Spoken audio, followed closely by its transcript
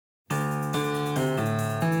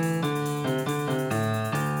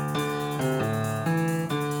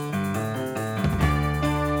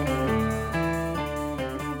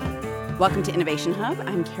Welcome to Innovation Hub.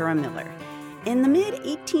 I'm Kara Miller. In the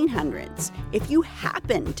mid-1800s, if you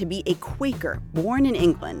happened to be a Quaker born in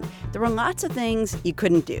England, there were lots of things you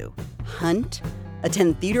couldn't do. Hunt,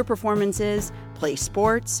 attend theater performances, play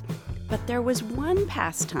sports. But there was one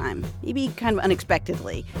pastime, maybe kind of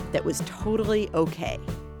unexpectedly, that was totally okay.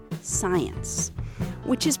 Science.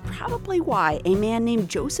 Which is probably why a man named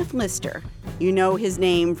Joseph Lister, you know his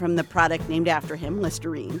name from the product named after him,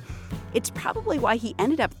 Listerine, it's probably why he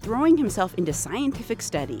ended up throwing himself into scientific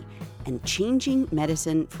study and changing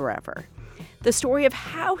medicine forever. The story of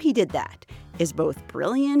how he did that is both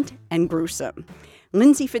brilliant and gruesome.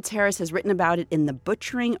 Lindsay Fitzharris has written about it in The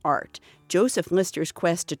Butchering Art, Joseph Lister's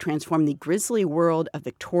quest to transform the grisly world of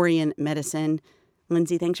Victorian medicine.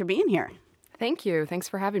 Lindsay, thanks for being here. Thank you. Thanks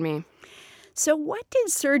for having me. So what did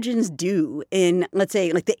surgeons do in, let's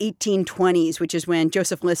say, like the 1820s, which is when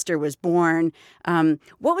Joseph Lister was born?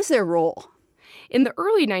 What was their role? In the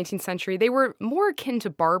early 19th century, they were more akin to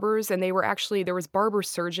barbers, and there was barber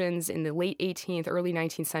surgeons in the late 18th, early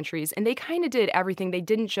 19th centuries, and they kind of did everything. They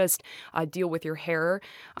didn't just deal with your hair.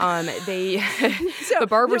 The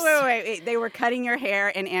barbers. Wait. They were cutting your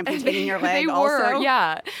hair and amputating your leg also? They were,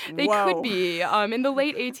 yeah. They Whoa. Could be. In the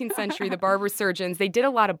late 18th century, the barber surgeons, they did a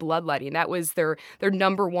lot of bloodletting. That was their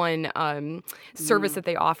number one service that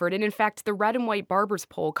they offered. And in fact, the red and white barber's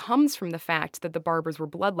pole comes from the fact that the barbers were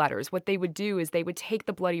bloodletters. What they would do is they would take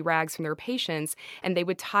the bloody rags from their patients and they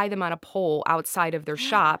would tie them on a pole outside of their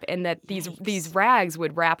shop, and that these rags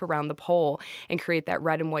would wrap around the pole and create that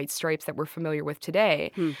red and white stripes that we're familiar with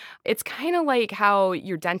today. It's kind of like how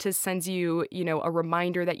your dentist sends you, a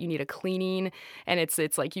reminder that you need a cleaning, and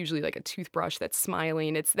it's like usually like a toothbrush that's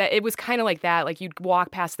smiling. It was kind of like that. Like you'd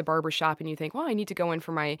walk past the barber shop and you think, well, I need to go in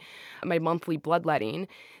for my monthly bloodletting.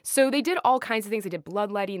 So they did all kinds of things. They did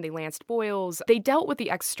bloodletting, they lanced boils, they dealt with the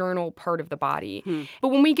external part of the body. But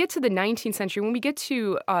when we get to the 19th century, when we get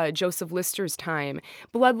to Joseph Lister's time,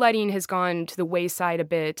 bloodletting has gone to the wayside a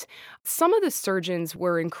bit. Some of the surgeons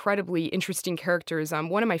were incredibly interesting characters.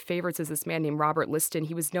 One of my favorites is this man named Robert Liston.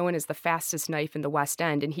 He was known as the fastest knife in the West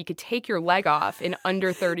End, and he could take your leg off in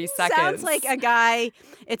under 30 seconds. It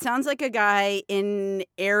sounds like a guy in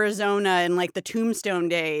Arizona in like the Tombstone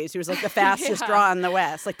days who was like the fastest draw in the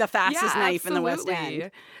West, like the fastest knife in the West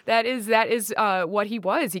End. That is what he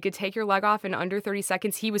was. He could take your leg off in under 30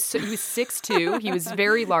 seconds. He was 6'2". He was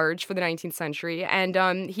very large for the 19th century,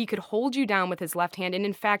 and he could hold you down with his left hand. And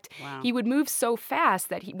in fact, he would move so fast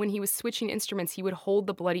that when he was switching instruments, he would hold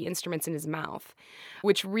the bloody instruments in his mouth,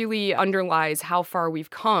 which really underlies how far we've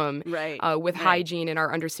come with hygiene and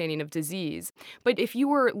our understanding of disease. But if you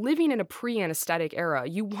were living in a pre-anesthetic era,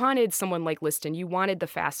 you wanted someone like Liston. You wanted the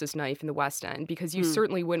fastest knife in the West End, because you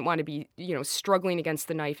certainly wouldn't want to be, struggling against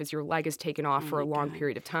the knife as your leg is taken off for a long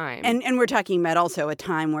period of time. And we're talking about also a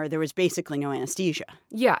time where there was basically no anesthesia.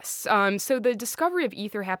 Yes. So the discovery of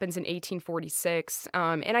ether happens in 1846.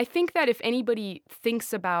 And I think that if anybody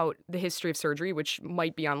thinks about the history of surgery, which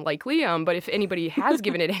might be unlikely, but if anybody has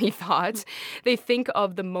given it any thought, they think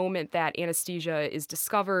of the moment that anesthesia is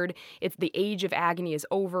discovered. It's the age of agony is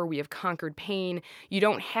over. We have conquered pain. You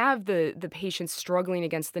don't have the patient struggling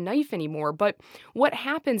against the knife anymore. But what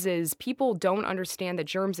happens is people don't understand that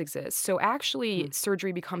germs exist. So actually,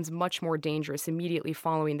 surgery becomes much more dangerous immediately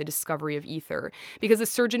following the discovery of ether, because the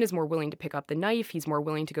surgeon is more willing to pick up the knife. He's more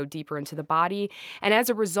willing to go deeper into the body. And as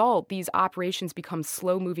a result, these operations become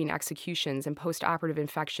slow-moving executions and post-operative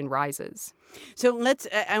infection rises. So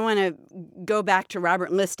I want to go back to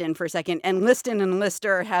Robert Liston for a second. And Liston and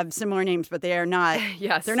Lister have similar names, but they are not,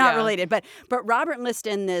 they're not related. But Robert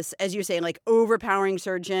Liston, this, as you say, like overpowering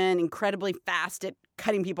surgeon, incredibly fast at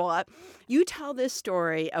cutting people up. You tell this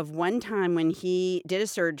story of one time when he did a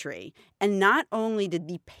surgery, and not only did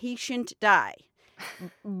the patient die,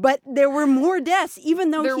 but there were more deaths,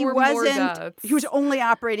 even though he was only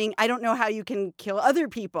operating. I don't know how you can kill other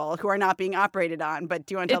people who are not being operated on, but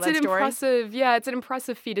do you want to tell that story? It's an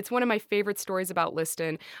impressive feat. It's one of my favorite stories about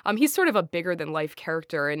Liston. He's sort of a bigger than life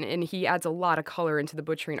character, and he adds a lot of color into the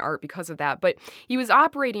butchering art because of that. But he was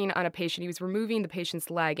operating on a patient. He was removing the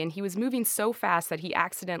patient's leg, and he was moving so fast that he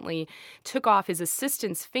accidentally took off his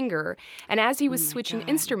assistant's finger. And as he was switching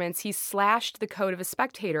instruments, he slashed the coat of a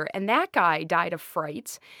spectator, and that guy died of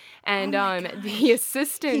fright. And the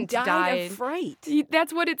assistant died of fright.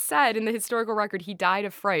 That's what it said in the historical record. He died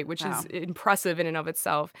of fright, which is impressive in and of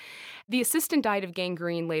itself. The assistant died of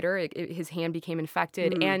gangrene later. His hand became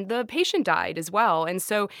infected, and the patient died as well. And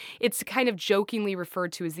so it's kind of jokingly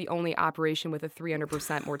referred to as the only operation with a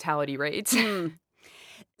 300% mortality rate.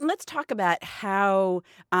 Let's talk about how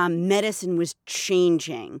medicine was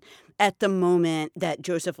changing at the moment that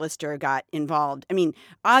Joseph Lister got involved? I mean,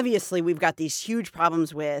 obviously, we've got these huge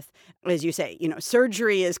problems with, as you say,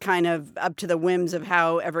 surgery is kind of up to the whims of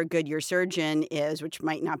however good your surgeon is, which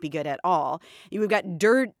might not be good at all. We've got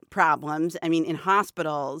dirt problems, in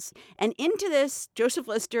hospitals. And into this, Joseph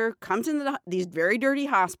Lister comes into these very dirty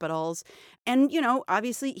hospitals. And,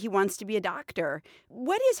 obviously, he wants to be a doctor.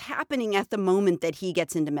 What is happening at the moment that he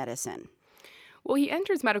gets into medicine? Well, he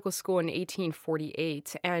enters medical school in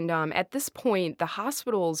 1848, and at this point, the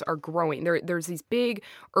hospitals are growing. There's these big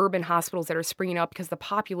urban hospitals that are springing up because the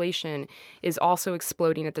population is also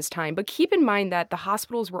exploding at this time. But keep in mind that the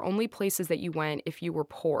hospitals were only places that you went if you were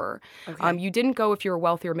poor. Okay. You didn't go if you were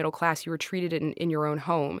wealthy or middle class. You were treated in your own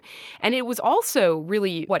home. And it was also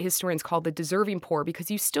really what historians call the deserving poor, because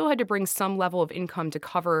you still had to bring some level of income to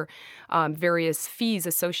cover various fees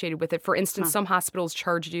associated with it. For instance, some hospitals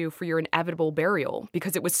charged you for your inevitable burial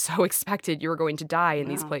because it was so expected you were going to die in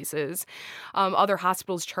these places. Other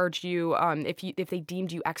hospitals charged you if they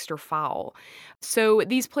deemed you extra foul. So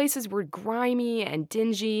these places were grimy and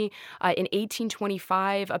dingy. In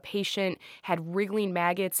 1825, a patient had wriggling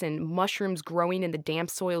maggots and mushrooms growing in the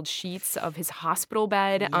damp-soiled sheets of his hospital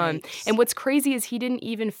bed. And what's crazy is he didn't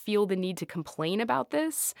even feel the need to complain about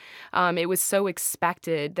this. It was so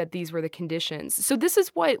expected that these were the conditions. So this is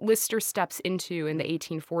what Lister steps into in the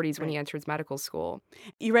 1840s when he enters medical school.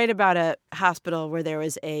 You write about a hospital where there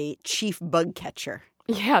was a chief bug catcher.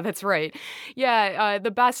 Yeah, that's right. Yeah,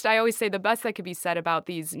 I always say the best that could be said about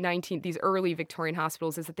these early Victorian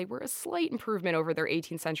hospitals is that they were a slight improvement over their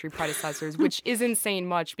 18th century predecessors, which isn't saying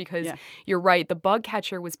much because you're right. The bug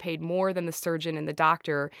catcher was paid more than the surgeon and the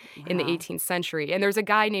doctor in the 18th century. And there's a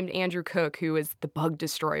guy named Andrew Cook who is the bug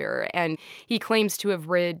destroyer, and he claims to have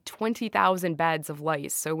rid 20,000 beds of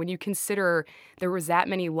lice. So when you consider there was that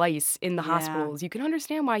many lice in the hospitals, you can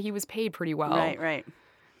understand why he was paid pretty well. Right.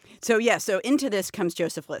 So into this comes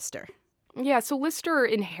Joseph Lister. Yeah, so Lister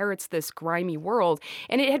inherits this grimy world,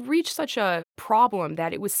 and it had reached such a problem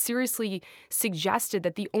that it was seriously suggested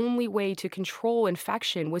that the only way to control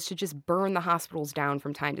infection was to just burn the hospitals down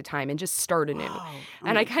from time to time and just start anew.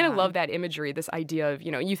 And I kind of love that imagery, this idea of,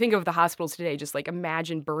 you think of the hospitals today, just like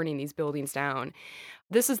imagine burning these buildings down.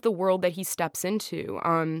 This is the world that he steps into.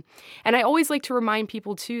 And I always like to remind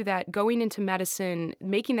people, too, that going into medicine,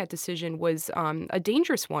 making that decision was a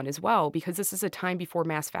dangerous one as well, because this is a time before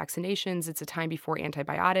mass vaccinations. It's a time before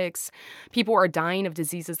antibiotics. People are dying of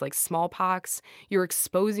diseases like smallpox. You're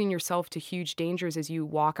exposing yourself to huge dangers as you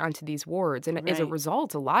walk onto these wards. And as a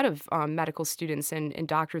result, a lot of medical students and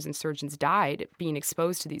doctors and surgeons died being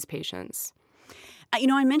exposed to these patients.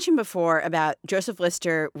 I mentioned before about Joseph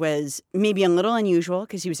Lister was maybe a little unusual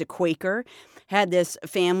because he was a Quaker, had this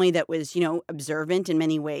family that was, observant in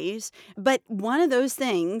many ways. But one of those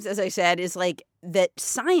things, as I said, is like that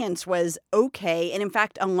science was okay. And in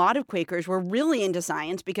fact, a lot of Quakers were really into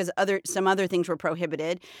science because some other things were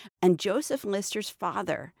prohibited. And Joseph Lister's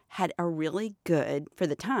father had a really good, for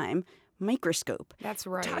the time, microscope. That's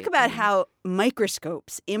right. Talk about how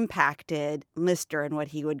microscopes impacted Lister and what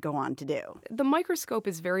he would go on to do. The microscope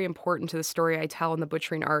is very important to the story I tell in The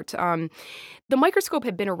Butchering Art. The microscope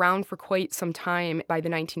had been around for quite some time by the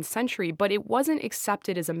 19th century, but it wasn't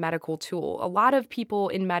accepted as a medical tool. A lot of people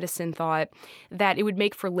in medicine thought that it would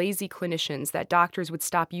make for lazy clinicians, that doctors would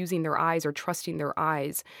stop using their eyes or trusting their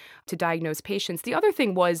eyes to diagnose patients. The other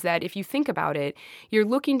thing was that if you think about it, you're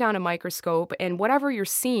looking down a microscope and whatever you're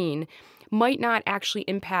seeing might not actually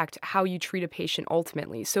impact how you treat a patient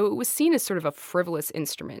ultimately. So it was seen as sort of a frivolous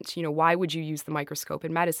instrument. Why would you use the microscope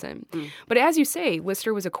in medicine? But as you say,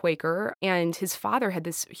 Lister was a Quaker, and his father had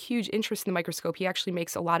this huge interest in the microscope. He actually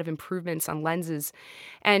makes a lot of improvements on lenses.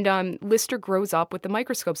 And Lister grows up with the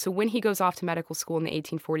microscope. So when he goes off to medical school in the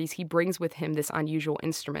 1840s, he brings with him this unusual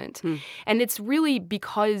instrument. And it's really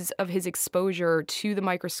because of his exposure to the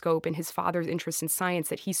microscope and his father's interest in science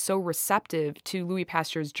that he's so receptive to Louis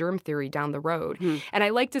Pasteur's germ theory down the road. And I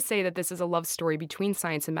like to say that this is a love story between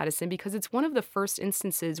science and medicine because it's one of the first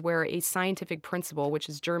instances where a scientific principle, which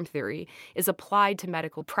is germ theory, is applied to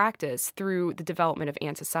medical practice through the development of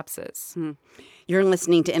antisepsis. You're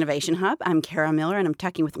listening to Innovation Hub. I'm Kara Miller, and I'm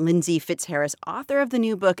talking with Lindsay Fitzharris, author of the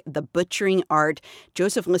new book, The Butchering Art,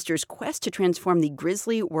 Joseph Lister's Quest to Transform the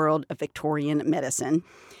Grisly World of Victorian Medicine.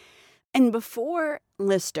 And before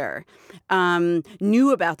Lister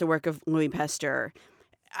knew about the work of Louis Pasteur,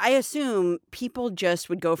 I assume people just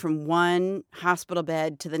would go from one hospital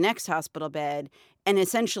bed to the next hospital bed and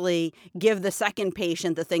essentially give the second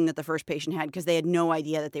patient the thing that the first patient had because they had no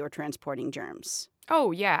idea that they were transporting germs.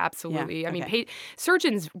 Oh, yeah, absolutely. Yeah, I mean, okay.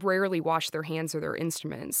 surgeons rarely wash their hands or their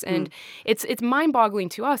instruments. And it's mind-boggling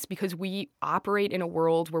to us because we operate in a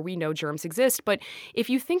world where we know germs exist. But if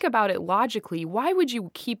you think about it logically, why would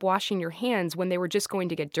you keep washing your hands when they were just going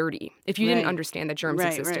to get dirty if you didn't Right. understand that germs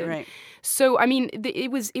Right, existed? right. So, I mean,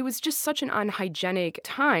 it was just such an unhygienic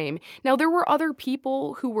time. Now, there were other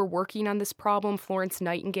people who were working on this problem. Florence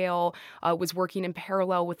Nightingale was working in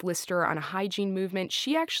parallel with Lister on a hygiene movement.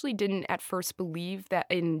 She actually didn't at first believe that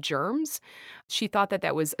in germs. She thought that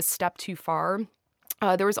that was a step too far.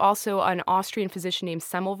 There was also an Austrian physician named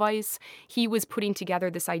Semmelweis. He was putting together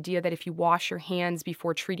this idea that if you wash your hands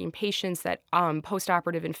before treating patients, that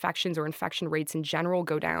postoperative infections or infection rates in general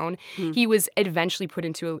go down. He was eventually put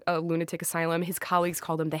into a lunatic asylum. His colleagues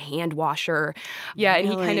called him the hand washer. Yeah, and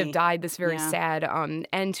he kind of Really? died this very sad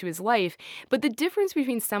end to his life. But the difference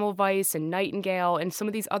between Semmelweis and Nightingale and some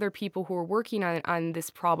of these other people who were working on this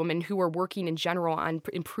problem and who were working in general on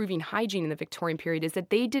improving hygiene in the Victorian period is that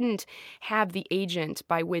they didn't have the agent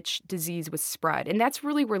by which disease was spread. And that's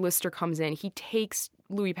really where Lister comes in. He takes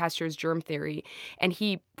Louis Pasteur's germ theory and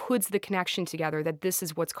he puts the connection together that this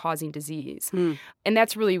is what's causing disease. And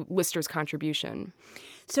that's really Lister's contribution.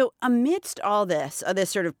 So amidst all this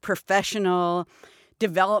sort of professional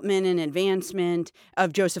development and advancement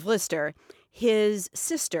of Joseph Lister, his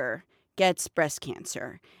sister gets breast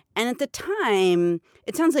cancer. And at the time,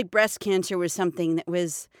 it sounds like breast cancer was something that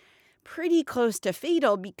was pretty close to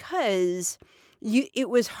fatal because it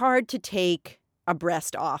was hard to take a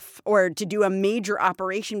breast off or to do a major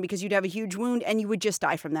operation because you'd have a huge wound and you would just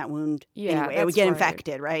die from that wound anyway. It would get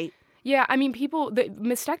infected, right? Yeah, I mean, the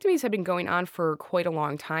mastectomies have been going on for quite a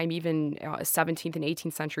long time, even 17th and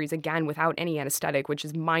 18th centuries, again, without any anesthetic, which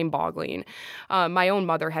is mind-boggling. My own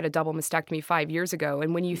mother had a double mastectomy 5 years ago,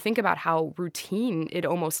 and when you think about how routine it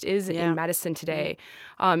almost is in medicine today,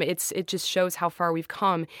 it just shows how far we've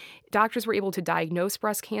come. Doctors were able to diagnose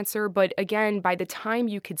breast cancer, but again, by the time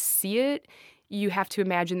you could see it, you have to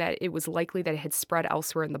imagine that it was likely that it had spread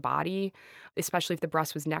elsewhere in the body, especially if the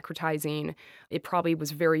breast was necrotizing. It probably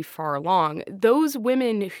was very far along. Those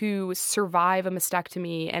women who survive a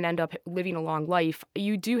mastectomy and end up living a long life,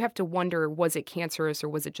 you do have to wonder, was it cancerous or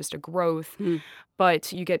was it just a growth?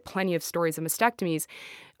 But you get plenty of stories of mastectomies.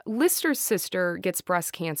 Lister's sister gets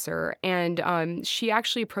breast cancer, and she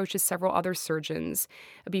actually approaches several other surgeons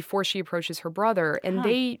before she approaches her brother, and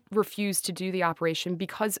they refuse to do the operation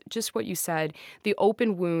because, just what you said, the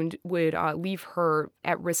open wound would leave her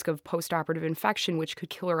at risk of postoperative infection, which could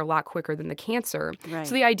kill her a lot quicker than the cancer. Right.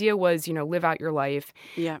 So the idea was, live out your life.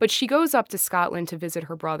 Yeah. But she goes up to Scotland to visit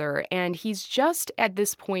her brother, and he's just at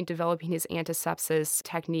this point developing his antisepsis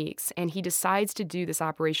techniques, and he decides to do this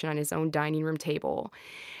operation on his own dining room table.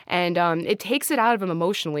 And it takes it out of him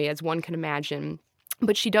emotionally, as one can imagine.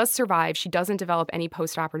 But she does survive. She doesn't develop any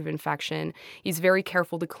postoperative infection. He's very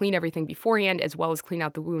careful to clean everything beforehand as well as clean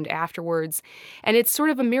out the wound afterwards. And it's sort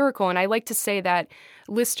of a miracle. And I like to say that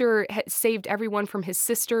Lister saved everyone from his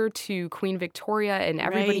sister to Queen Victoria and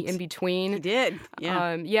everybody in between. He did.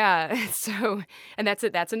 Yeah. So, and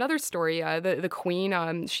that's another story. The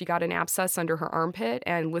Queen, she got an abscess under her armpit,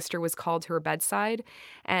 and Lister was called to her bedside,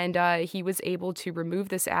 and he was able to remove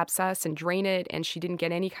this abscess and drain it, and she didn't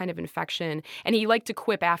get any kind of infection. And he liked to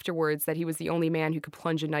quip afterwards that he was the only man who could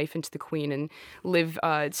plunge a knife into the Queen and live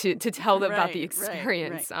to tell them about the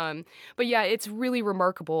experience. Right. But yeah, it's really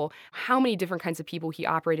remarkable how many different kinds of people he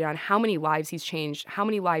operated on, how many lives he's changed, how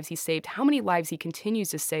many lives he saved, how many lives he continues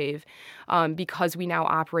to save because we now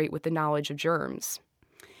operate with the knowledge of germs.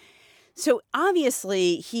 So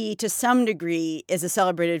obviously he, to some degree, is a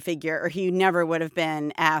celebrated figure, or he never would have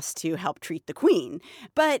been asked to help treat the Queen.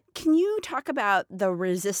 But can you talk about the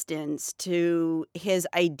resistance to his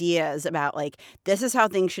ideas about, this is how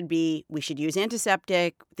things should be, we should use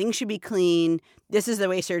antiseptic, things should be clean, this is the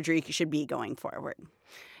way surgery should be going forward?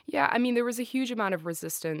 Yeah, I mean, there was a huge amount of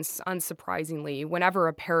resistance, unsurprisingly. Whenever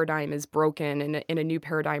a paradigm is broken and a new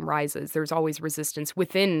paradigm rises, there's always resistance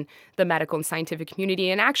within the medical and scientific community.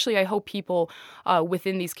 And actually, I hope people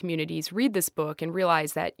within these communities read this book and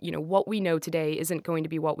realize that, what we know today isn't going to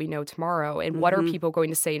be what we know tomorrow. And what are people going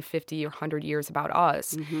to say in 50 or 100 years about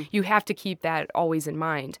us? You have to keep that always in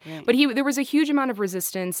mind. Right. But there was a huge amount of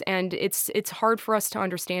resistance, and it's hard for us to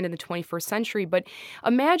understand in the 21st century. But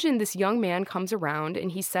imagine this young man comes around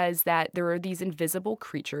and he says that there are these invisible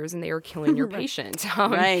creatures and they are killing your patient.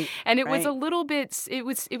 Right. And it was a little bit, it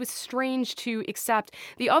was strange to accept.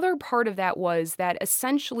 The other part of that was that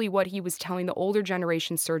essentially what he was telling the older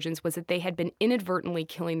generation surgeons was that they had been inadvertently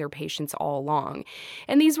killing their patients all along.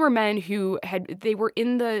 And these were men who they were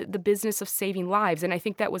in the business of saving lives. And I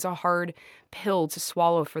think that was a hard pill to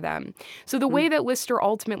swallow for them. So the way that Lister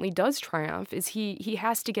ultimately does triumph is he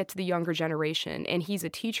has to get to the younger generation. And he's a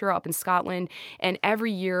teacher up in Scotland. And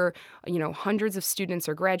every year, hundreds of students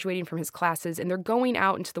are graduating from his classes and they're going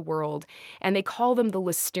out into the world. And they call them the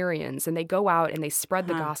Listerians. And they go out and they spread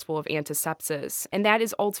the gospel of antisepsis. And that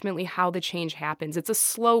is ultimately how the change happens. It's a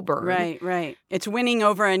slow burn. Right. It's winning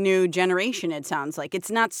over a new generation, it sounds like.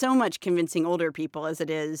 It's not so much convincing older people as it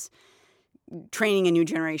is training a new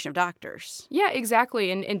generation of doctors. Yeah,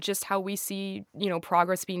 exactly. And just how we see,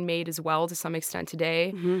 progress being made as well to some extent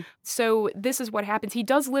today. Mm-hmm. So this is what happens. He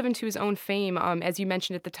does live into his own fame, as you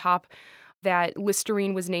mentioned at the top, that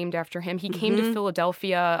Listerine was named after him. He came to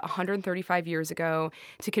Philadelphia 135 years ago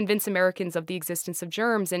to convince Americans of the existence of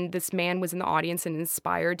germs, and this man was in the audience and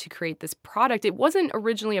inspired to create this product. It wasn't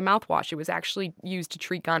originally a mouthwash. It was actually used to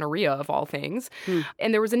treat gonorrhea, of all things.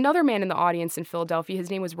 And there was another man in the audience in Philadelphia. His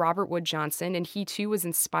name was Robert Wood Johnson, and he too was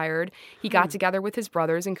inspired. He got together with his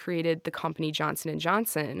brothers and created the company Johnson &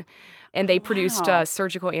 Johnson. And they produced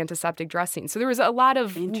surgical antiseptic dressing. So there was a lot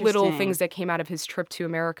of little things that came out of his trip to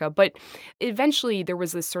America. But eventually there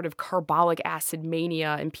was this sort of carbolic acid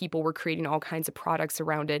mania and people were creating all kinds of products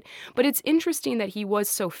around it. But it's interesting that he was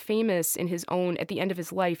so famous in his own, at the end of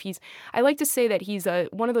his life. I like to say that he's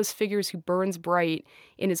one of those figures who burns bright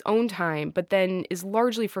in his own time, but then is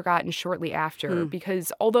largely forgotten shortly after.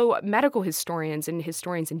 Because although medical historians and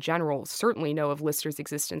historians in general certainly know of Lister's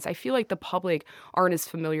existence, I feel like the public aren't as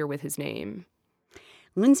familiar with his name.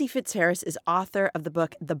 Lindsay Fitzharris is author of the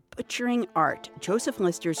book The Butchering Art, Joseph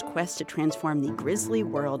Lister's Quest to Transform the Grisly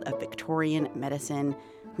World of Victorian Medicine.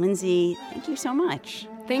 Lindsay, thank you so much.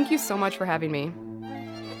 Thank you so much for having me.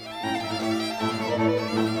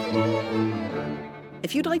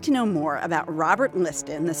 If you'd like to know more about Robert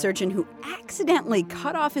Liston, the surgeon who accidentally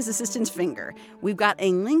cut off his assistant's finger, we've got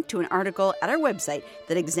a link to an article at our website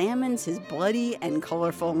that examines his bloody and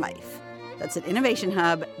colorful life. That's at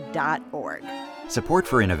innovationhub.org. Support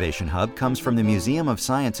for Innovation Hub comes from the Museum of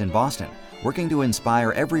Science in Boston, working to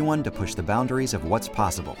inspire everyone to push the boundaries of what's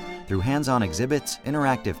possible through hands-on exhibits,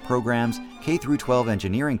 interactive programs, K-12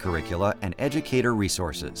 engineering curricula, and educator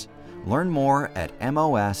resources. Learn more at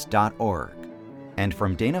mos.org. And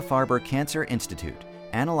from Dana-Farber Cancer Institute,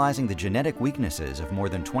 analyzing the genetic weaknesses of more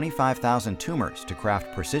than 25,000 tumors to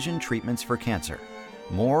craft precision treatments for cancer.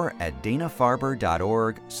 More at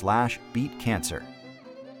danafarber.org/beatcancer.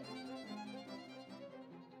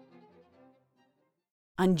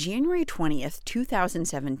 On January 20th,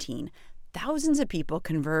 2017, thousands of people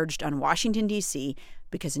converged on Washington, D.C.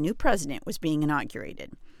 because a new president was being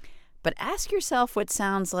inaugurated. But ask yourself what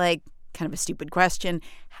sounds like kind of a stupid question.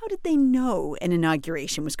 How did they know an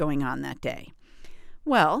inauguration was going on that day?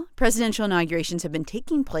 Well, presidential inaugurations have been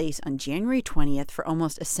taking place on January 20th for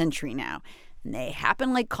almost a century now, and they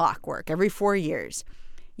happen like clockwork every 4 years.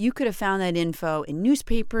 You could have found that info in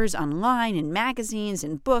newspapers, online, in magazines,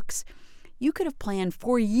 in books. You could have planned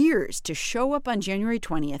for years to show up on January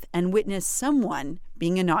 20th and witness someone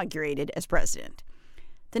being inaugurated as president.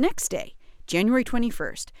 The next day, January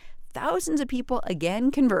 21st, thousands of people again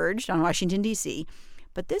converged on Washington, D.C.,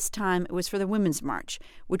 but this time it was for the Women's March,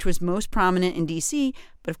 which was most prominent in D.C.,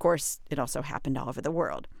 but of course it also happened all over the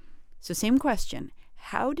world. So same question,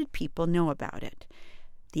 how did people know about it?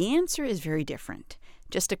 The answer is very different.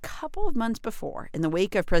 Just a couple of months before, in the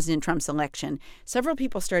wake of President Trump's election, several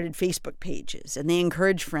people started Facebook pages, and they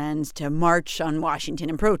encouraged friends to march on Washington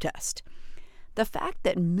and protest. The fact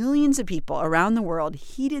that millions of people around the world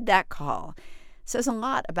heeded that call says a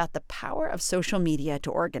lot about the power of social media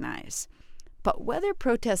to organize. But whether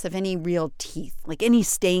protests have any real teeth, like any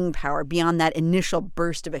staying power beyond that initial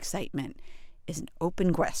burst of excitement, is an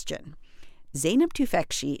open question. Zeynep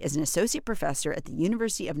Tufekci is an associate professor at the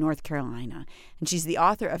University of North Carolina, and she's the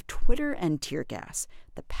author of Twitter and Tear Gas,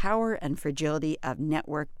 The Power and Fragility of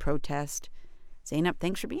Networked Protest. Zeynep,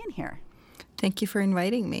 thanks for being here. Thank you for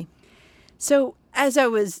inviting me. So as I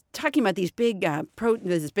was talking about these big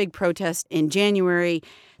protests in January,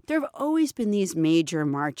 there have always been these major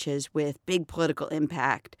marches with big political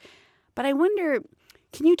impact. But I wonder,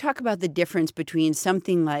 can you talk about the difference between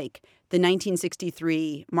something like the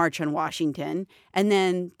 1963 March on Washington and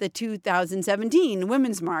then the 2017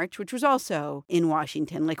 Women's March, which was also in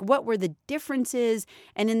Washington? Like, what were the differences?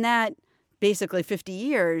 And in that basically 50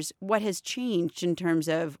 years, what has changed in terms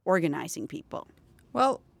of organizing people?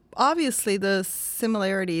 Well, obviously the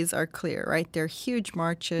similarities are clear, right? They're huge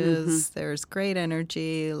marches. There's great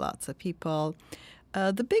energy, lots of people.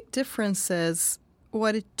 The big difference is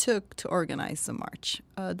what it took to organize the march.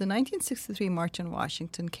 The 1963 March in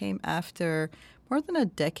Washington came after more than a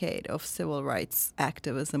decade of civil rights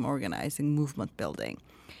activism, organizing, movement building.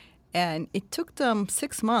 And it took them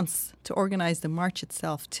 6 months to organize the march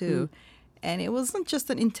itself, too. And it wasn't just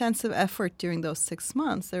an intensive effort during those 6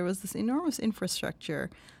 months. There was this enormous infrastructure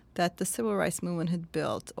that the civil rights movement had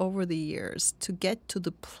built over the years to get to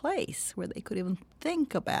the place where they could even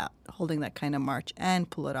think about holding that kind of march and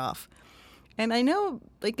pull it off. And I know,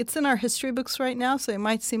 like, it's in our history books right now, so it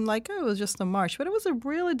might seem like, oh, it was just a march. But it was a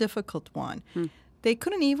really difficult one. They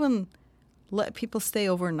couldn't even let people stay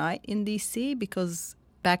overnight in D.C. because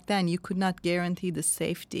back then you could not guarantee the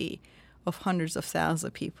safety of hundreds of thousands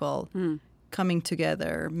of people coming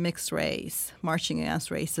together, mixed race, marching against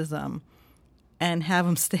racism, and have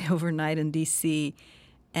them stay overnight in D.C.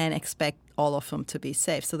 and expect all of them to be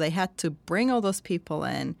safe. So they had to bring all those people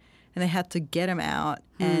in, and they had to get them out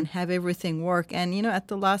and have everything work. And, you know, at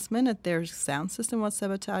the last minute, their sound system was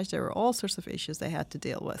sabotaged. There were all sorts of issues they had to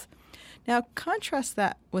deal with. Now, contrast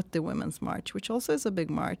that with the Women's March, which also is a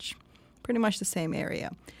big march, pretty much the same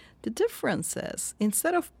area. The difference is,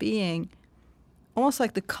 instead of being almost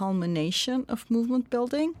like the culmination of movement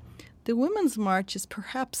building, the Women's March is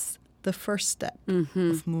perhaps the first step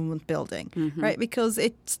of movement building, right? Because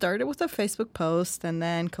it started with a Facebook post, and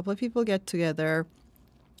then a couple of people get together.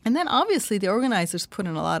 And then obviously the organizers put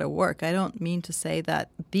in a lot of work. I don't mean to say that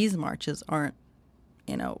these marches aren't,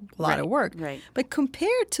 you know, a lot of work. Right. But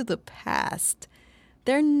compared to the past,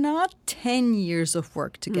 they're not 10 years of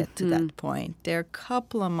work to get to that point. They're a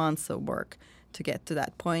couple of months of work to get to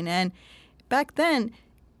that point. And back then,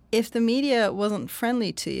 if the media wasn't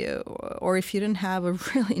friendly to you, or if you didn't have a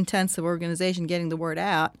really intensive organization getting the word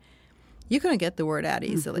out, you couldn't get the word out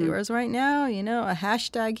easily. Whereas right now, you know, a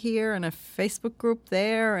hashtag here and a Facebook group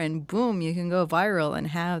there, and boom, you can go viral and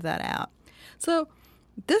have that out. So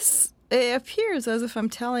it appears as if I'm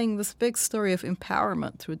telling this big story of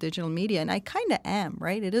empowerment through digital media, and I kind of am,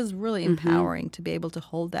 right? It is really empowering to be able to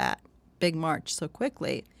hold that big march so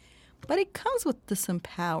quickly. But it comes with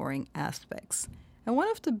disempowering aspects. And one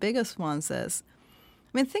of the biggest ones is,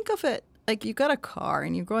 I mean, think of it like you got a car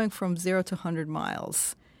and you're going from 0 to 100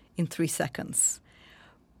 miles in 3 seconds.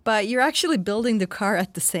 But you're actually building the car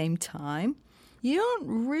at the same time. You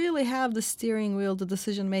don't really have the steering wheel, the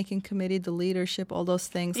decision-making committee, the leadership, all those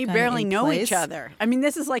things. You barely know each other. I mean,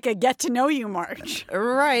 this is like a get-to-know-you march.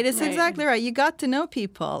 Right. It's exactly right. You got to know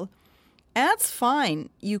people. And that's fine.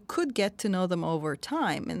 You could get to know them over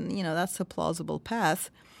time. And, you know, that's a plausible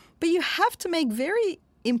path. But you have to make very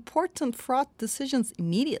important, fraught decisions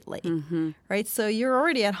immediately, right? So you're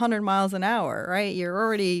already at 100 miles an hour, right? You're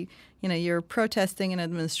already, you know, you're protesting an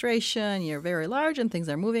administration, you're very large and things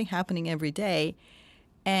are moving, happening every day.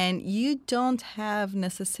 And you don't have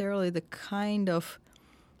necessarily the kind of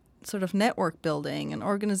sort of network building and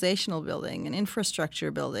organizational building and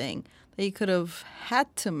infrastructure building that you could have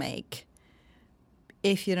had to make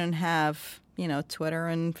if you didn't have, you know, Twitter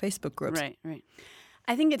and Facebook groups. Right.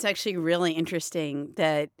 I think it's actually really interesting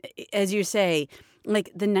that, as you say, like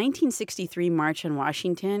the 1963 March on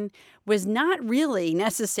Washington was not really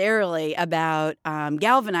necessarily about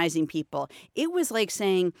galvanizing people. It was like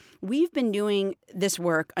saying, we've been doing this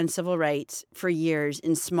work on civil rights for years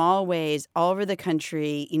in small ways all over the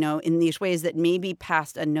country, you know, in these ways that maybe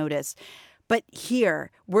passed unnoticed. But here,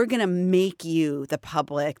 we're going to make you, the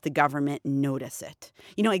public, the government, notice it.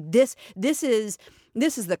 You know, like this is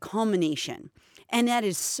the culmination. And that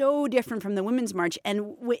is so different from the Women's March.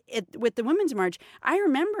 And with the Women's March, I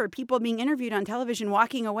remember people being interviewed on television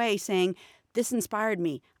walking away saying, this inspired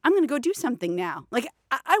me. I'm going to go do something now. Like,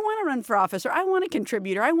 I want to run for office, or I want to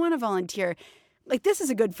contribute, or I want to volunteer. Like, this is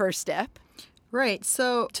a good first step. Right.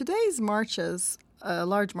 So today's marches,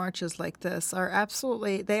 large marches like this, are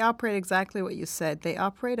absolutely, they operate exactly what you said. They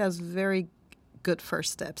operate as very good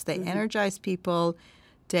first steps. They energize people.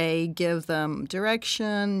 They give them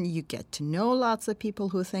direction. You get to know lots of people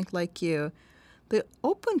who think like you. The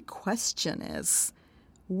open question is,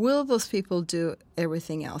 will those people do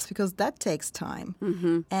everything else? Because that takes time.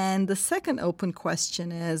 And the second open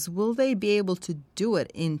question is, will they be able to do it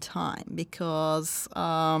in time? Because,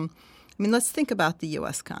 I mean, let's think about the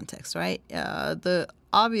U.S. context, right? The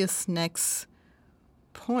obvious next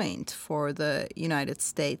point for the United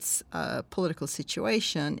States political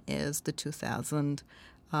situation is the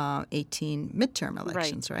 2018 midterm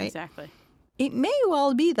elections, right? Exactly. It may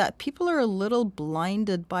well be that people are a little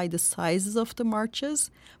blinded by the sizes of the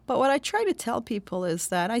marches. But what I try to tell people is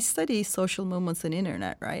that I study social movements and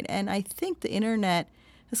internet, right? And I think the internet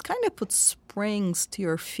has kind of put springs to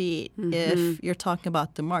your feet if you're talking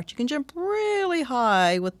about the march. You can jump really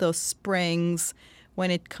high with those springs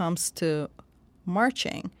when it comes to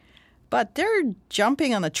marching. But they're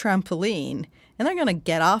jumping on a trampoline, and they're going to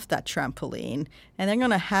get off that trampoline, and they're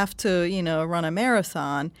going to have to, run a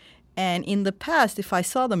marathon. And in the past, if I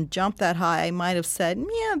saw them jump that high, I might have said,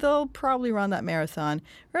 yeah, they'll probably run that marathon.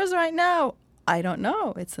 Whereas right now, I don't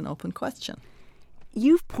know. It's an open question.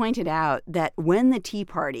 You've pointed out that when the Tea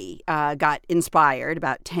Party got inspired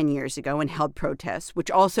about 10 years ago and held protests, which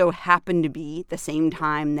also happened to be the same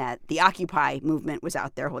time that the Occupy movement was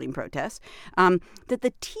out there holding protests, that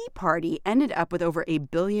the Tea Party ended up with over $1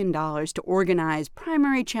 billion to organize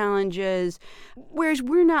primary challenges, whereas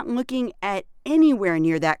we're not looking at anywhere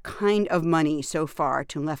near that kind of money so far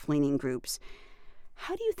to left-leaning groups.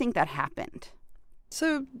 How do you think that happened?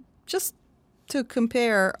 So just to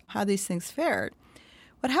compare how these things fared,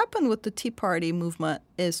 what happened with the Tea Party movement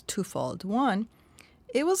is twofold. One,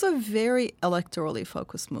 it was a very electorally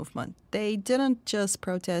focused movement. They didn't just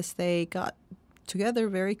protest. They got together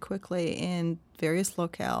very quickly in various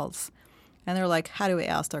locales, and they're like, how do we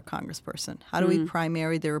oust our congressperson? How do we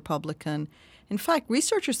primary the Republican? In fact,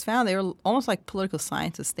 researchers found they were almost like political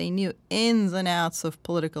scientists. They knew ins and outs of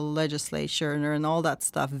political legislature and all that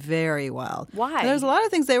stuff very well. Why? And there's a lot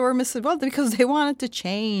of things they were misinvolved because they wanted to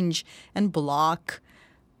change and block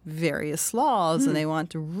various laws, and they want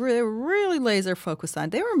to really laser focus on.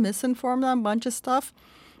 They were misinformed on a bunch of stuff,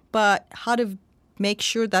 but how to make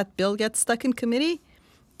sure that bill gets stuck in committee,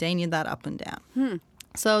 they knew that up and down.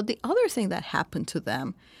 So the other thing that happened to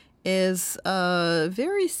them is a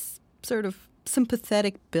very sort of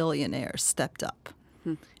sympathetic billionaire stepped up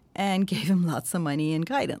and gave him lots of money and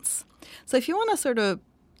guidance. So if you want to sort of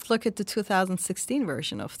look at the 2016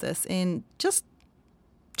 version of this, in just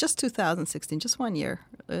 2016, just 1 year,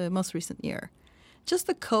 most recent year, just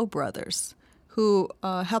the Koch brothers who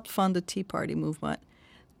helped fund the Tea Party movement,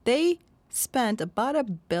 they spent about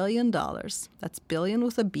 $1 billion, that's billion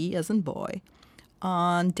with a B as in boy,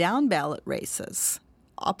 on down ballot races,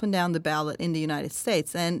 up and down the ballot in the United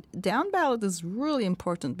States. And down ballot is really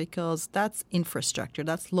important because that's infrastructure,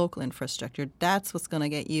 that's local infrastructure. That's what's going to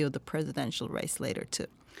get you the presidential race later, too.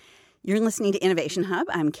 You're listening to Innovation Hub.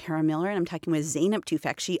 I'm Kara Miller, and I'm talking with Zeynep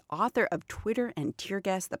Tufekci, author of Twitter and Tear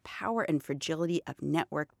Gas, The Power and Fragility of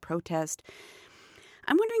Networked Protest.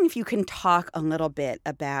 I'm wondering if you can talk a little bit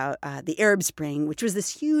about the Arab Spring, which was this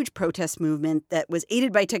huge protest movement that was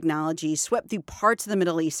aided by technology, swept through parts of the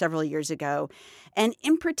Middle East several years ago. And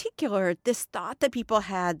in particular, this thought that people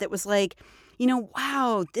had that was like,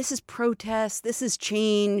 wow, this is protest, this is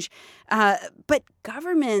change. But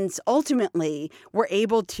governments ultimately were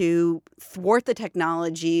able to thwart the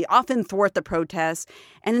technology, often thwart the protests.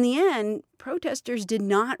 And in the end, protesters did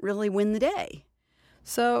not really win the day.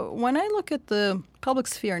 So when I look at the public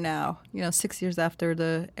sphere now, 6 years after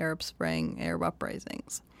the Arab Spring, Arab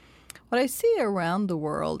uprisings, what I see around the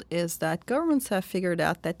world is that governments have figured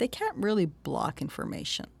out that they can't really block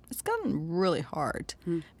information. It's gotten really hard. I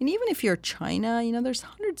mean, even if you're China, there's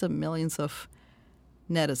hundreds of millions of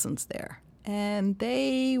netizens there. And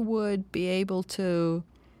they would be able to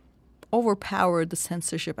overpower the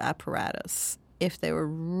censorship apparatus if they were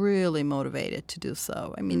really motivated to do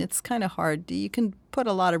so. I mean, it's kind of hard. You can put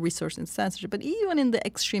a lot of resources in censorship, but even in the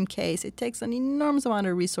extreme case, it takes an enormous amount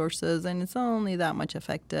of resources, and it's only that much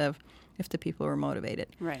effective if the people are motivated.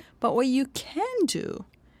 Right. But what you can do,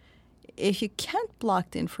 if you can't block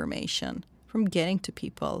the information from getting to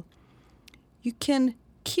people, you can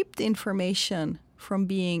keep the information from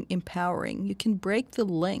being empowering. You can break the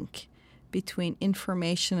link between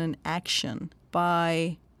information and action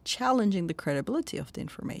by challenging the credibility of the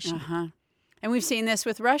information. And we've seen this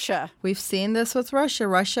with Russia. We've seen this with Russia.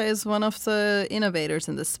 Russia is one of the innovators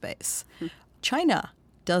in this space. China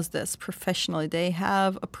does this professionally. They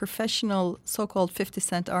have a professional so-called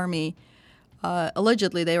 50-cent army.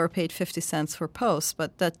 Allegedly, they were paid 50 cents for posts,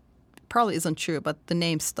 but that probably isn't true, but the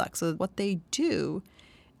name stuck. So what they do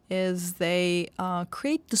is they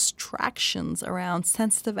create distractions around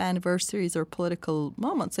sensitive anniversaries or political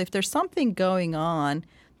moments. So if there's something going on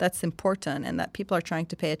that's important and that people are trying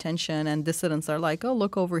to pay attention and dissidents are like, oh,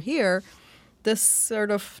 look over here, this sort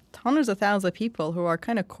of hundreds of thousands of people who are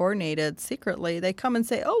kind of coordinated secretly, they come and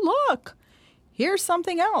say, oh, look, here's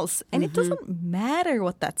something else. And it doesn't matter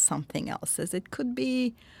what that something else is. It could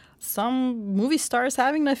be some movie stars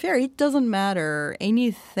having an affair. It doesn't matter.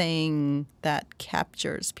 Anything that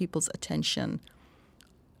captures people's attention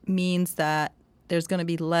means that there's going to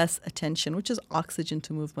be less attention, which is oxygen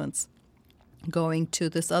to movements, going to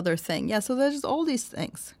this other thing. Yeah, so there's all these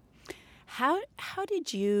things. How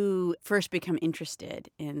did you first become interested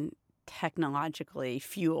in technologically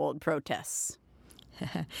fueled protests?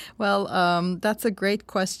 Well, that's a great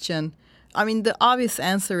question. I mean, the obvious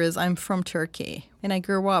answer is I'm from Turkey, and I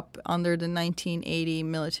grew up under the 1980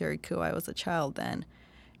 military coup. I was a child then.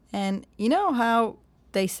 And you know how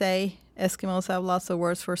they say Eskimos have lots of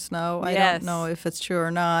words for snow? I don't know if it's true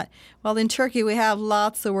or not. Well, in Turkey, we have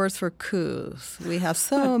lots of words for coups. We have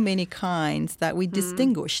so many kinds that we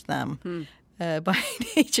distinguish them. By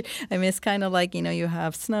nature. I mean, it's kind of like, you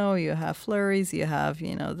have snow, you have flurries, you have,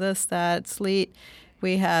 this, that, sleet.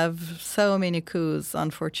 We have so many coups,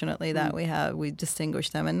 unfortunately, that we distinguish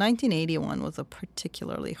them. And 1981 was a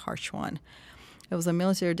particularly harsh one. It was a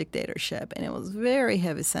military dictatorship, and it was very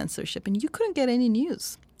heavy censorship, and you couldn't get any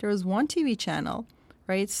news. There was one TV channel,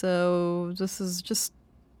 right? So this is just,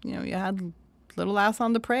 you had Little House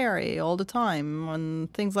on the Prairie all the time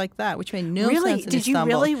and things like that, which made no sense in Istanbul. Did you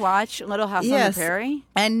really watch Little House on the Prairie?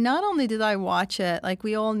 And not only did I watch it, like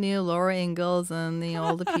we all knew Laura Ingalls and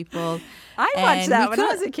all the people. I watched that when I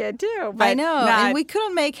was a kid too. But I know, and we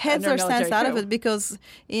couldn't make heads or sense out of it because,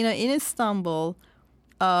 in Istanbul,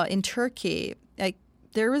 in Turkey, like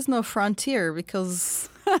there is no frontier because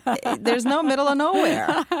there's no middle of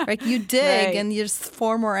nowhere. Right? You dig and you just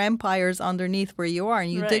form more empires underneath where you are,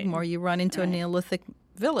 and you dig more, you run into a Neolithic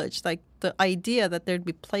village. Like the idea that there'd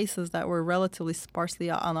be places that were relatively sparsely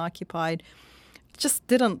unoccupied just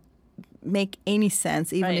didn't make any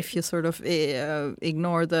sense, even if you sort of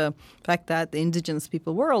ignore the fact that the indigenous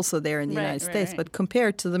people were also there in the United States. But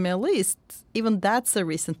compared to the Middle East, even that's a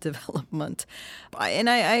recent development.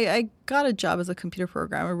 I got a job as a computer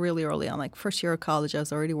programmer really early on. Like first year of college, I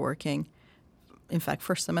was already working. In fact,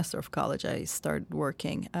 first semester of college, I started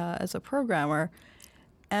working as a programmer.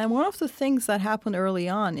 And one of the things that happened early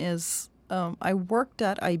on is I worked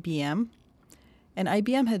at IBM, and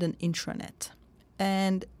IBM had an intranet.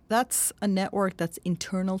 And that's a network that's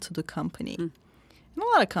internal to the company. And a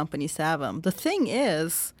lot of companies have them. The thing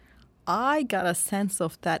is, I got a sense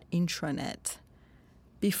of that intranet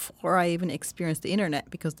before I even experienced the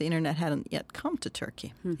internet because the internet hadn't yet come to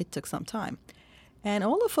Turkey. It took some time. And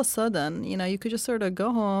all of a sudden, you could just sort of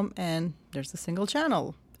go home and there's a single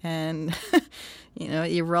channel and,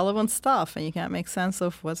 irrelevant stuff and you can't make sense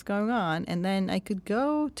of what's going on. And then I could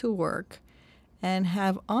go to work and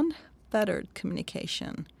have unfettered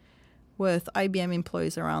communication with IBM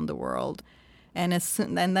employees around the world. And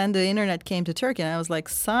then the internet came to Turkey, and I was like,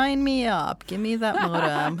 sign me up. Give me that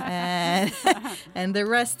modem. and the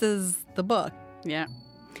rest is the book. Yeah.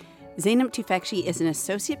 Zeynep Tufekci is an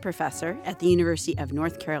associate professor at the University of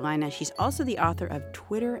North Carolina. She's also the author of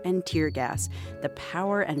Twitter and Tear Gas, The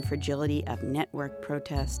Power and Fragility of Network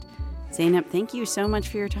Protest. Zeynep, thank you so much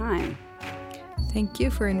for your time. Thank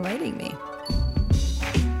you for inviting me.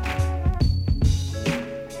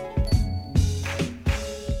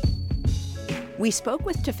 We spoke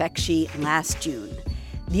with Tufekci last June.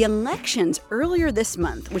 The elections earlier this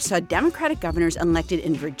month, which saw Democratic governors elected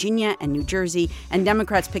in Virginia and New Jersey, and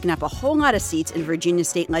Democrats picking up a whole lot of seats in Virginia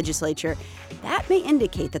state legislature, that may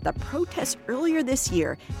indicate that the protests earlier this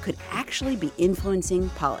year could actually be influencing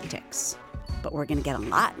politics. But we're going to get a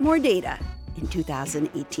lot more data in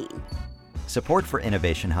 2018. Support for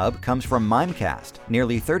Innovation Hub comes from Mimecast.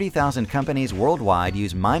 Nearly 30,000 companies worldwide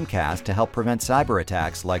use Mimecast to help prevent cyber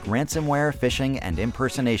attacks like ransomware, phishing, and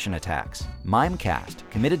impersonation attacks. Mimecast,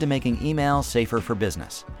 committed to making email safer for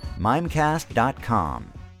business.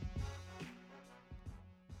 Mimecast.com.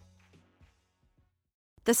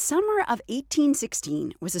 The summer of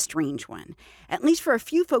 1816 was a strange one, at least for a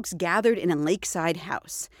few folks gathered in a lakeside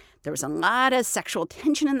house. There was a lot of sexual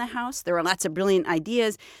tension in the house. There were lots of brilliant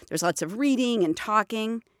ideas. There was lots of reading and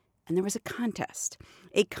talking. And there was a contest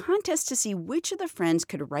to see which of the friends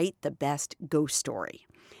could write the best ghost story.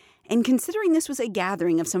 And considering this was a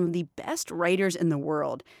gathering of some of the best writers in the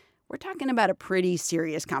world, we're talking about a pretty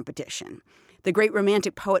serious competition. The great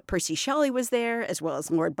romantic poet Percy Shelley was there, as well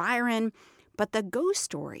as Lord Byron. But the ghost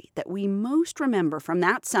story that we most remember from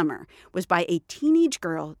that summer was by a teenage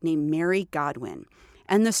girl named Mary Godwin.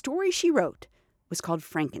 And the story she wrote was called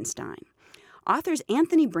Frankenstein. Authors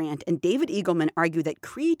Anthony Brandt and David Eagleman argue that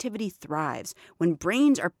creativity thrives when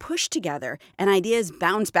brains are pushed together and ideas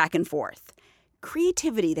bounce back and forth.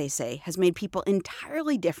 Creativity, they say, has made people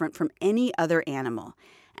entirely different from any other animal.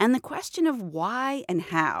 And the question of why and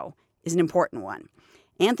how is an important one.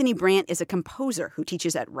 Anthony Brandt is a composer who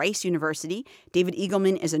teaches at Rice University. David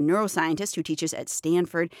Eagleman is a neuroscientist who teaches at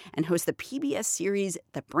Stanford and hosts the PBS series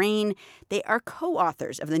The Brain. They are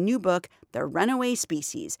co-authors of the new book, The Runaway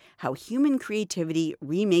Species: How Human Creativity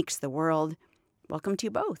Remakes the World. Welcome to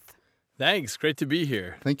you both. Thanks. Great to be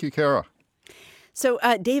here. Thank you, Kara. So,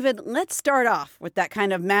 David, let's start off with that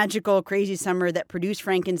kind of magical, crazy summer that produced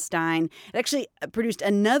Frankenstein. It actually produced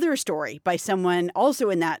another story by someone also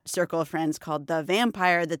in that circle of friends called The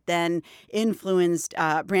Vampire that then influenced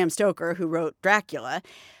Bram Stoker, who wrote Dracula.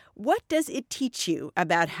 What does it teach you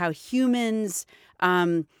about how humans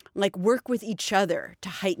work with each other to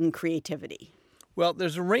heighten creativity? Well,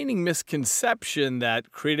 there's a reigning misconception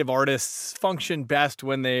that creative artists function best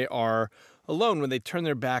when they are alone, when they turn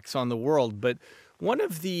their backs on the world. But one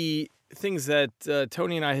of the things that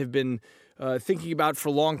Tony and I have been thinking about for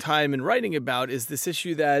a long time and writing about is this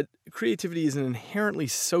issue that creativity is an inherently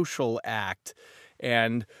social act.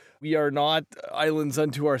 And we are not islands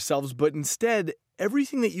unto ourselves, but instead,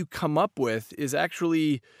 everything that you come up with is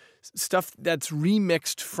actually stuff that's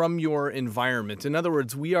remixed from your environment. In other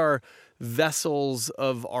words, we are vessels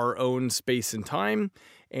of our own space and time,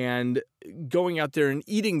 and going out there and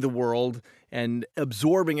eating the world and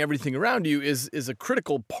absorbing everything around you is a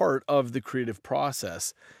critical part of the creative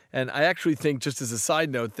process. And I actually think, just as a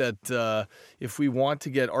side note, that if we want to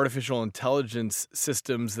get artificial intelligence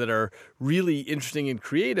systems that are really interesting and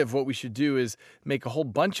creative, what we should do is make a whole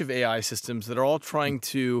bunch of AI systems that are all trying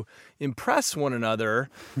to impress one another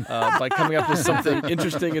by coming up with something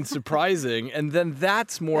interesting and surprising. And then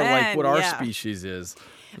that's more like what our species is.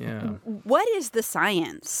 Yeah. What is the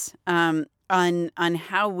science on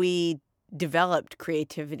how we developed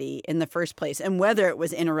creativity in the first place and whether it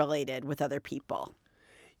was interrelated with other people?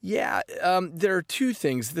 Yeah, there are two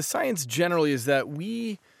things. The science generally is that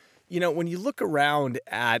when you look around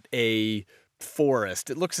at a forest,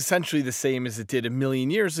 it looks essentially the same as it did a million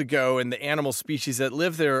years ago, and the animal species that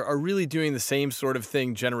live there are really doing the same sort of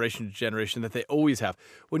thing generation to generation that they always have.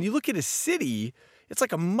 When you look at a city, it's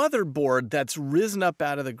like a motherboard that's risen up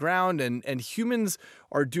out of the ground, and humans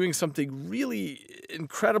are doing something really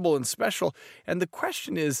incredible and special. And the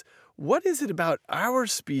question is, what is it about our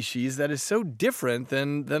species that is so different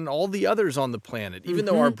than all the others on the planet, even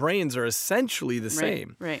though our brains are essentially the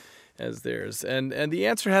same as theirs? And the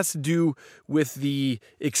answer has to do with the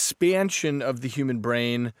expansion of the human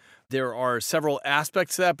brain. There are several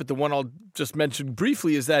aspects to that, but the one I'll just mention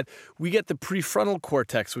briefly is that we get the prefrontal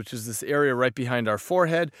cortex, which is this area right behind our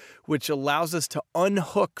forehead, which allows us to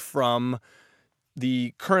unhook from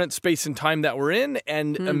the current space and time that we're in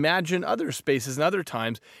and imagine other spaces and other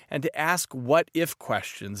times, and to ask what-if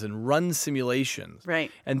questions and run simulations.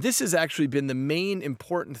 Right. And this has actually been the main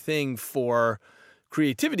important thing for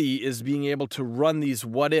creativity, is being able to run these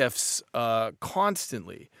what-ifs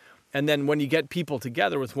constantly. And then when you get people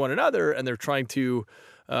together with one another and they're trying to,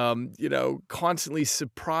 constantly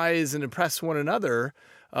surprise and impress one another,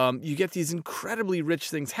 you get these incredibly rich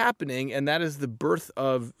things happening, and that is the birth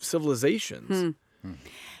of civilizations.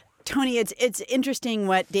 Tony, it's interesting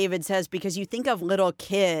what David says, because you think of little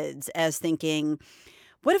kids as thinking,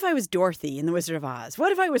 what if I was Dorothy in The Wizard of Oz?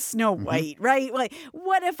 What if I was Snow White, right? Like,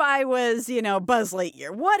 what if I was, Buzz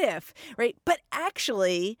Lightyear? What if, right? But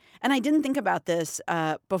actually, and I didn't think about this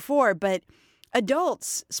before, but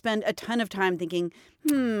adults spend a ton of time thinking,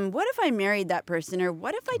 what if I married that person? Or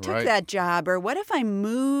what if I took that job? Or what if I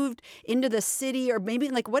moved into the city? Or maybe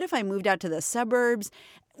what if I moved out to the suburbs?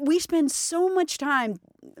 We spend so much time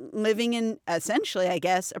living in, essentially, I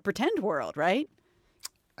guess, a pretend world, right?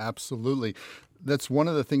 Absolutely. That's one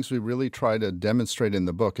of the things we really try to demonstrate in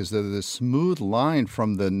the book, is that this smooth line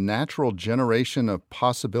from the natural generation of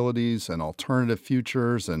possibilities and alternative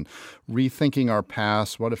futures and rethinking our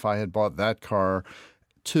past, what if I had bought that car,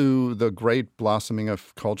 to the great blossoming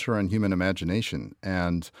of culture and human imagination.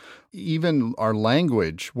 And even our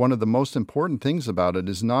language, one of the most important things about it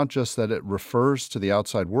is not just that it refers to the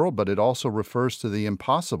outside world, but it also refers to the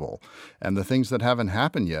impossible and the things that haven't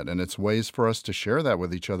happened yet. And it's ways for us to share that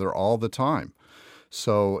with each other all the time.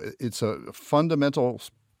 So it's a fundamental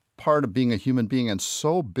part of being a human being, and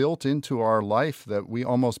so built into our life that we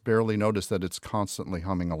almost barely notice that it's constantly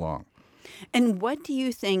humming along. And what do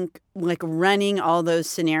you think, running all those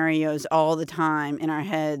scenarios all the time in our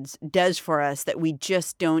heads does for us that we're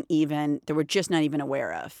just not even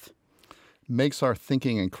aware of? Makes our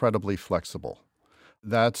thinking incredibly flexible.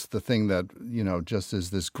 That's the thing that, just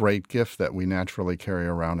is this great gift that we naturally carry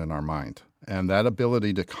around in our mind. And that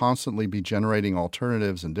ability to constantly be generating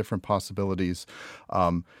alternatives and different possibilities.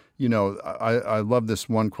 I love this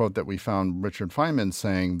one quote that we found Richard Feynman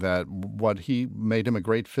saying that what he made him a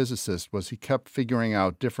great physicist was he kept figuring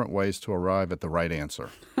out different ways to arrive at the right answer.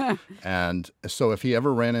 And so if he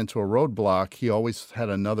ever ran into a roadblock, he always had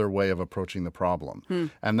another way of approaching the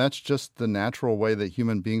problem. And that's just the natural way that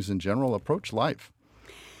human beings in general approach life.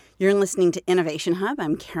 You're listening to Innovation Hub.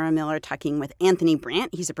 I'm Kara Miller talking with Anthony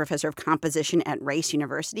Brandt. He's a professor of composition at Rice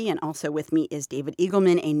University. And also with me is David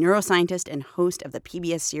Eagleman, a neuroscientist and host of the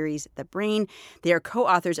PBS series The Brain. They are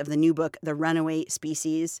co-authors of the new book, The Runaway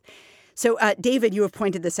Species. So, David, you have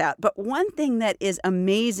pointed this out. But one thing that is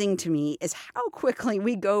amazing to me is how quickly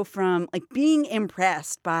we go from being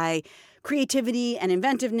impressed by creativity and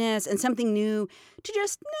inventiveness and something new to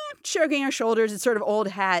just shrugging our shoulders. It's sort of old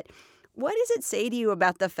hat. What does it say to you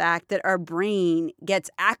about the fact that our brain gets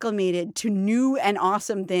acclimated to new and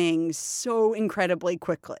awesome things so incredibly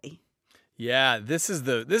quickly? Yeah, this is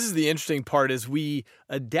the interesting part is we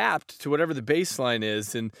adapt to whatever the baseline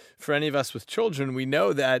is. And for any of us with children, we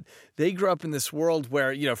know that they grew up in this world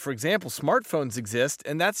where, for example, smartphones exist,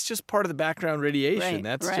 and that's just part of the background radiation.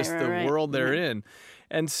 That's just the world they're in.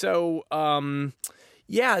 And so,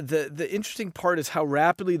 the interesting part is how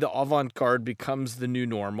rapidly the avant-garde becomes the new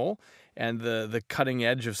normal. And the cutting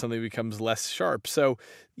edge of something becomes less sharp. So,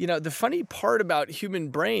 the funny part about human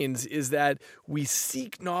brains is that we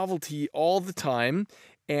seek novelty all the time,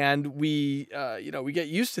 and we get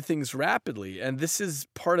used to things rapidly. And this is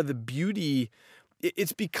part of the beauty.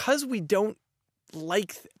 It's because we don't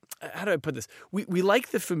like, how do I put this? We like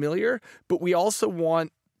the familiar, but we also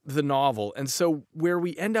want the novel. And so where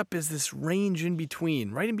we end up is this range in between,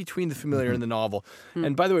 right in between the familiar and the novel.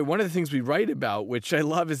 And by the way, one of the things we write about, which I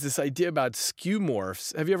love, is this idea about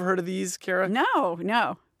skeuomorphs. Have you ever heard of these, Kara? No.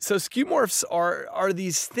 So skeuomorphs are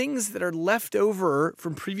these things that are left over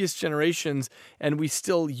from previous generations, and we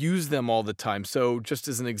still use them all the time. So just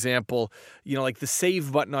as an example, like the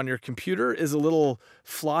save button on your computer is a little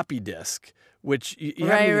floppy disk, which you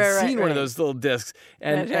haven't even seen one of those little discs.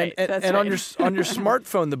 And on your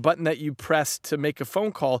smartphone, the button that you press to make a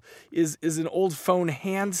phone call is an old phone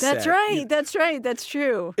handset. That's right. That's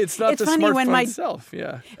true. It's not the smartphone itself.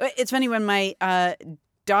 Yeah. It's funny when my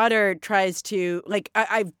daughter tries to,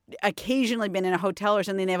 I've occasionally been in a hotel or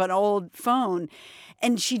something, they have an old phone,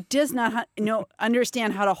 and she does not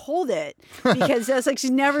understand how to hold it because that's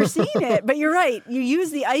she's never seen it. But you're right. You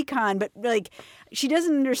use the icon, but she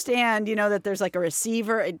doesn't understand, that there's a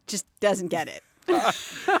receiver. It just doesn't get it.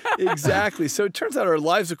 Exactly. So it turns out our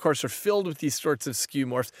lives, of course, are filled with these sorts of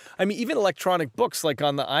skeuomorphs. I mean, even electronic books, like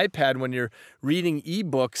on the iPad, when you're reading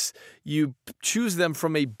ebooks, you choose them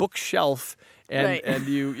from a bookshelf and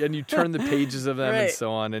you turn the pages of them and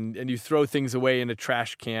so on, and you throw things away in a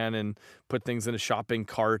trash can and put things in a shopping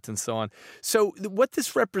cart and so on. So what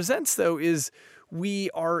this represents, though, is we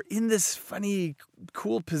are in this funny,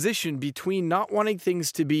 cool position between not wanting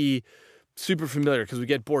things to be super familiar because we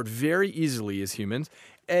get bored very easily as humans.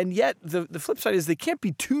 And yet the flip side is they can't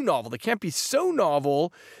be too novel. They can't be so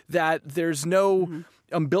novel that there's no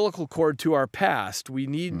umbilical cord to our past. We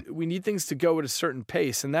need things to go at a certain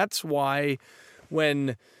pace. And that's why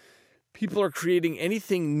when people are creating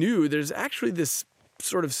anything new, there's actually this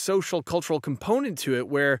sort of social cultural component to it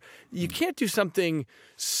where you can't do something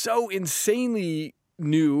so insanely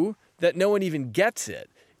new that no one even gets it.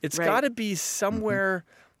 It's got to be somewhere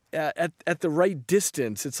at the right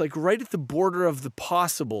distance. It's right at the border of the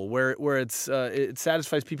possible, where it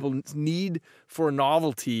satisfies people's need for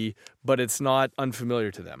novelty, but it's not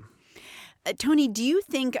unfamiliar to them. Tony, do you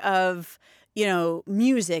think of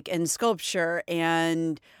music and sculpture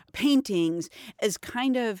and paintings as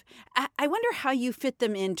kind of, I wonder how you fit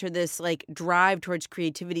them into this drive towards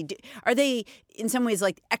creativity. Are they in some ways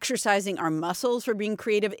exercising our muscles for being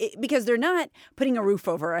creative? Because they're not putting a roof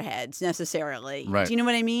over our heads necessarily. Right. Do you know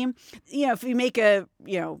what I mean? If we make a,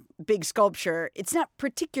 big sculpture, it's not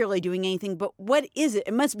particularly doing anything, but what is it?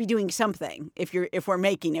 It must be doing something if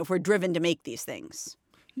we're driven to make these things.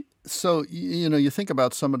 So, you think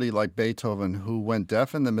about somebody like Beethoven who went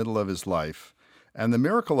deaf in the middle of his life. And the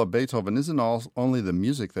miracle of Beethoven isn't only the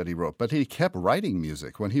music that he wrote, but he kept writing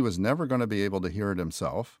music when he was never going to be able to hear it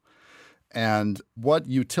himself. And what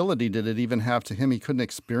utility did it even have to him? He couldn't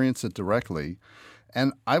experience it directly.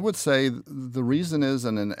 And I would say the reason is,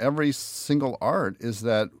 and in every single art, is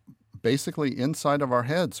that basically inside of our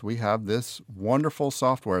heads, we have this wonderful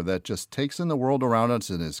software that just takes in the world around us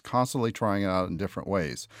and is constantly trying it out in different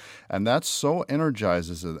ways. And that so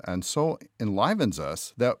energizes it and so enlivens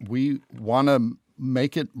us that we want to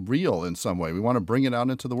make it real in some way. We want to bring it out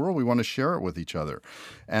into the world. We want to share it with each other.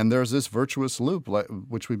 And there's this virtuous loop,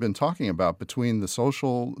 which we've been talking about, between the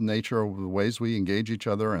social nature of the ways we engage each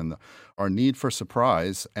other and our need for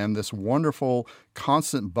surprise and this wonderful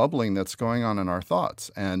constant bubbling that's going on in our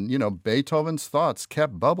thoughts. And, Beethoven's thoughts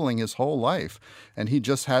kept bubbling his whole life, and he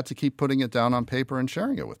just had to keep putting it down on paper and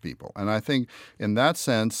sharing it with people. And I think in that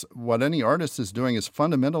sense, what any artist is doing is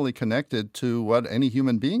fundamentally connected to what any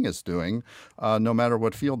human being is doing, no matter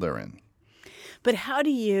what field they're in. But how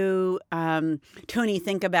do you, Tony,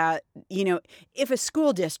 think about, if a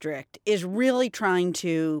school district is really trying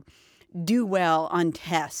to do well on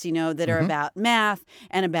tests, that are about math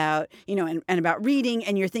and about, and about reading,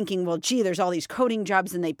 and you're thinking, well, gee, there's all these coding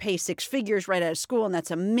jobs and they pay six figures right out of school, and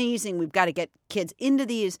that's amazing. We've got to get kids into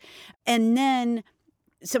these. And then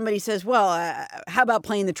somebody says, well, how about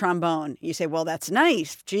playing the trombone? You say, well, that's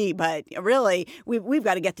nice, gee, but really, we've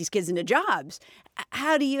got to get these kids into jobs.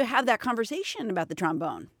 How do you have that conversation about the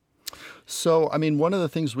trombone? So, one of the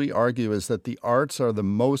things we argue is that the arts are the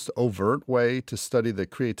most overt way to study the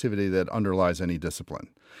creativity that underlies any discipline.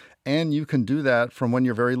 And you can do that from when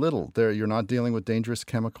you're very little. You're not dealing with dangerous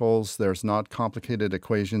chemicals. There's not complicated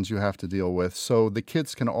equations you have to deal with. So the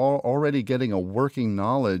kids can already getting a working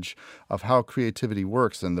knowledge of how creativity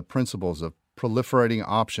works and the principles of proliferating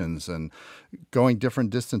options and going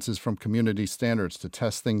different distances from community standards to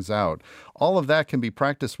test things out. All of that can be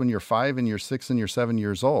practiced when you're 5 and you're 6 and you're 7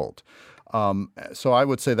 years old. So I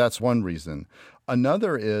would say that's one reason.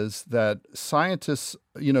 Another is that scientists,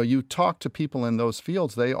 you talk to people in those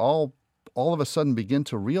fields, they all of a sudden begin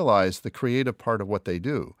to realize the creative part of what they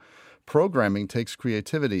do. Programming takes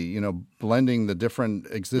creativity, blending the different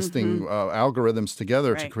existing algorithms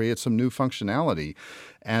together to create some new functionality.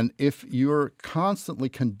 And if you're constantly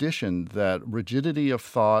conditioned that rigidity of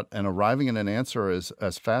thought and arriving at an answer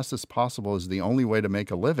as fast as possible is the only way to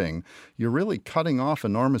make a living, you're really cutting off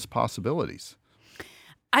enormous possibilities.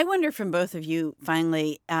 I wonder from both of you,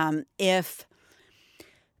 finally, if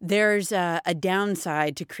there's a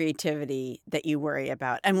downside to creativity that you worry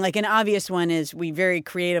about. And an obvious one is we very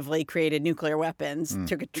creatively created nuclear weapons,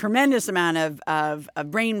 took a tremendous amount of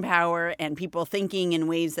brain power and people thinking in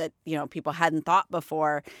ways that, people hadn't thought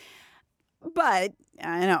before. But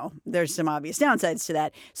I know there's some obvious downsides to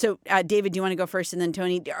that. So, David, do you want to go first? And then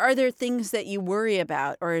Tony, are there things that you worry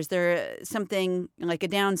about, or is there something like a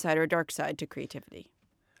downside or a dark side to creativity?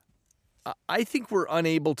 I think we're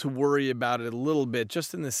unable to worry about it a little bit,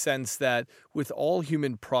 just in the sense that with all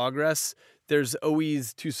human progress, there's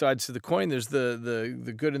always two sides to the coin. There's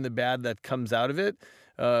the good and the bad that comes out of it.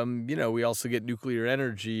 We also get nuclear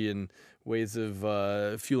energy and ways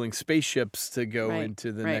of fueling spaceships to go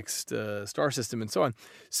into the next star system and so on.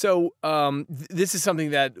 So this is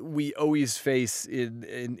something that we always face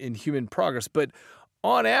in human progress. But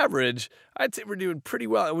on average, I'd say we're doing pretty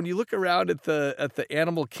well. When you look around at the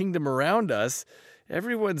animal kingdom around us,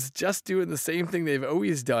 everyone's just doing the same thing they've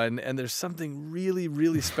always done, and there's something really,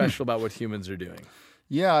 really special about what humans are doing.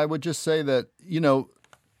 Yeah, I would just say that,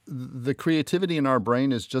 the creativity in our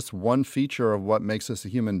brain is just one feature of what makes us a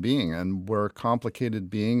human being, and we're complicated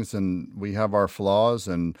beings, and we have our flaws,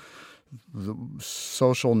 and the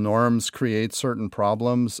social norms create certain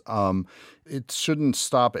problems. It shouldn't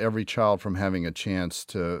stop every child from having a chance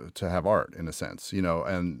to have art, in a sense,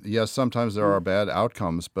 And yes, sometimes there are bad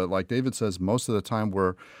outcomes, but like David says, most of the time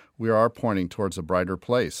we are pointing towards a brighter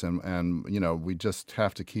place, and we just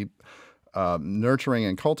have to keep nurturing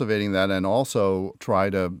and cultivating that, and also try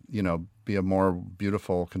to be a more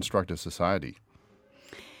beautiful, constructive society.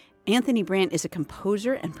 Anthony Brandt is a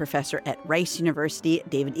composer and professor at Rice University.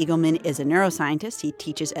 David Eagleman is a neuroscientist. He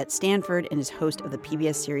teaches at Stanford and is host of the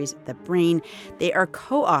PBS series The Brain. They are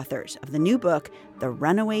co-authors of the new book, The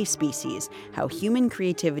Runaway Species: How Human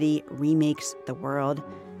Creativity Remakes the World.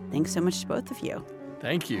 Thanks so much to both of you.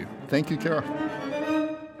 Thank you. Thank you, Kara.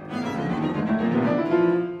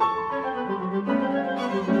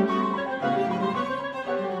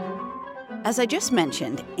 As I just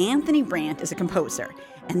mentioned, Anthony Brandt is a composer,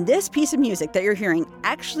 and this piece of music that you're hearing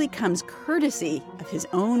actually comes courtesy of his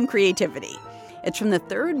own creativity. It's from the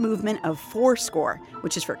third movement of Four Score,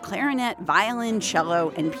 which is for clarinet, violin,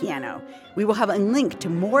 cello, and piano. We will have a link to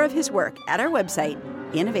more of his work at our website,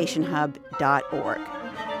 innovationhub.org.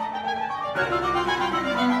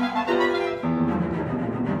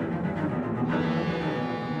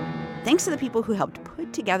 Thanks to the people who helped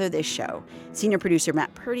put together this show. Senior producer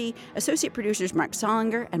Matt Purdy, associate producers Mark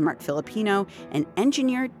Solinger and Mark Filipino, and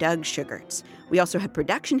engineer Doug Sugarts. We also had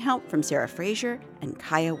production help from Sarah Fraser and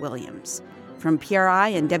Kaya Williams. From PRI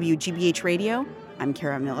and WGBH Radio, I'm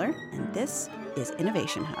Kara Miller, and this is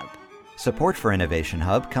Innovation Hub. Support for Innovation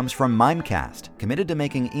Hub comes from Mimecast, committed to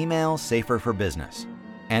making email safer for business.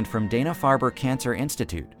 And from Dana-Farber Cancer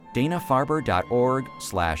Institute,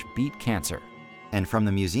 danafarber.org/beatcancer. And from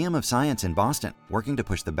the Museum of Science in Boston, working to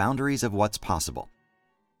push the boundaries of what's possible.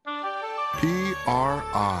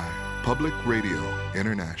 PRI, Public Radio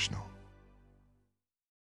International.